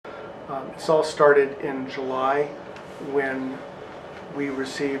This all started in July when we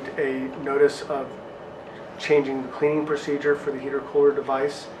received a notice of changing the cleaning procedure for the heater-cooler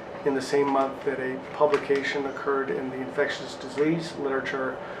device in the same month that a publication occurred in the infectious disease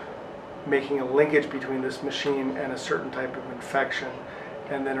literature making a linkage between this machine and a certain type of infection,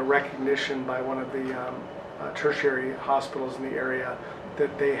 and then a recognition by one of the tertiary hospitals in the area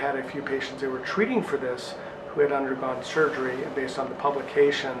that they had a few patients they were treating for this who had undergone surgery, and based on the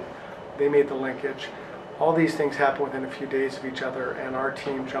publication they made the linkage. All these things happened within a few days of each other, and our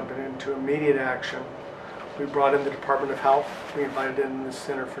team jumped into immediate action. We brought in the Department of Health, we invited in the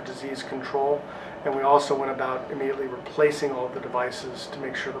Center for Disease Control, and we also went about immediately replacing all of the devices to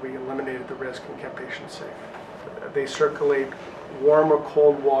make sure that we eliminated the risk and kept patients safe. They circulate warm or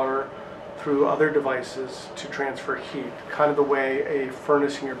cold water through other devices to transfer heat, kind of the way a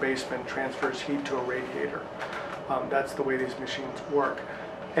furnace in your basement transfers heat to a radiator. That's the way these machines work.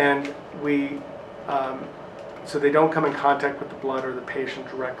 And so they don't come in contact with the blood or the patient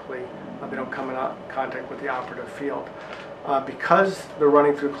directly. They don't come in contact with the operative field. Because they're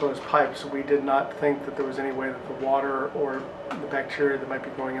running through closed pipes, we did not think that there was any way that the water or the bacteria that might be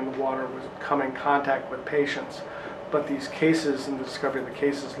going in the water would come in contact with patients. But these cases and the discovery of the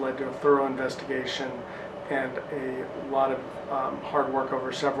cases led to a thorough investigation and a lot of hard work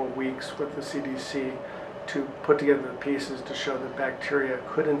over several weeks with the CDC to put together the pieces to show that bacteria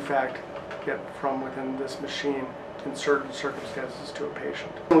could in fact get from within this machine in certain circumstances to a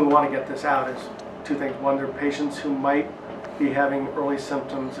patient. We want to get this out is two things. One, there are patients who might be having early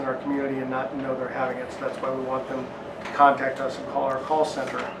symptoms in our community and not know they're having it, so that's why we want them to contact us and call our call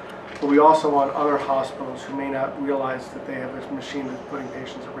center. But we also want other hospitals who may not realize that they have this machine that's putting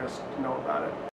patients at risk to know about it.